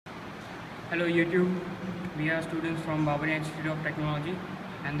Hello YouTube, we are students from Babari Institute of Technology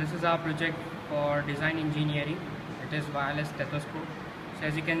and this is our project for design engineering. It is wireless stethoscope. So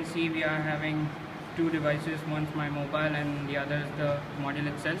as you can see, we are having two devices, one's my mobile and the other is the module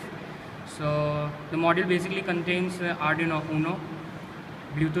itself. So the module basically contains Arduino Uno,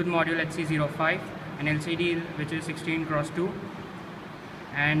 Bluetooth module HC05, an LCD which is 16x2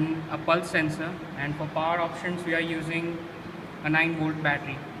 and a pulse sensor, and for power options we are using a 9-volt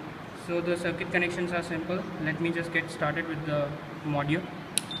battery. So the circuit connections are simple. Let me just get started with the module.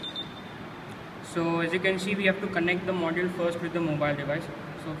 So as you can see, we have to connect the module first with the mobile device.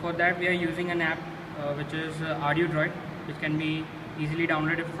 So for that we are using an app which is Arduino, which can be easily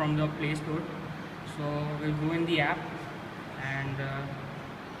downloaded from the Play Store. So we'll go in the app and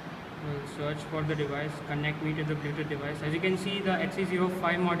we'll search for the device, connect me to the Bluetooth device. As you can see, the HC05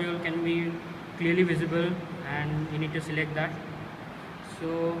 module can be clearly visible and you need to select that.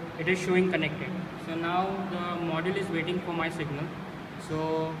 So it is showing connected. So now the module is waiting for my signal.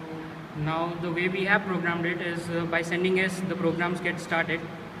 So now the way we have programmed it is by sending S, the programs get started,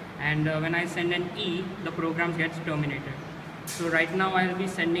 and when I send an E, the programs gets terminated. So right now I will be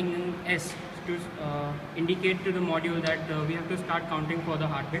sending an S to indicate to the module that we have to start counting for the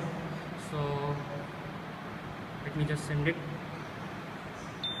heartbeat. So let me just send it.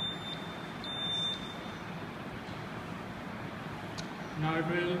 Now it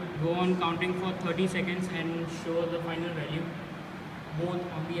will go on counting for 30 seconds and show the final value both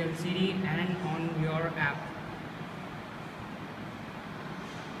on the LCD and on your app.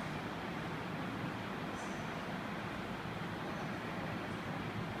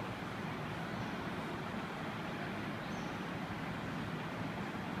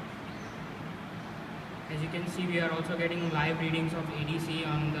 As you can see, we are also getting live readings of ADC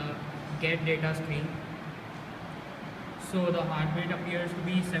on the get data screen. So the heart rate appears to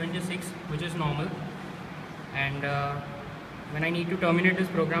be 76, which is normal, and when I need to terminate this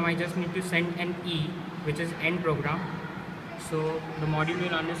program, I just need to send an E, which is end program, so the module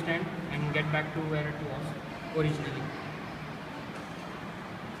will understand and get back to where it was originally.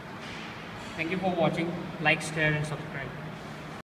 Thank you for watching. Like, share and subscribe.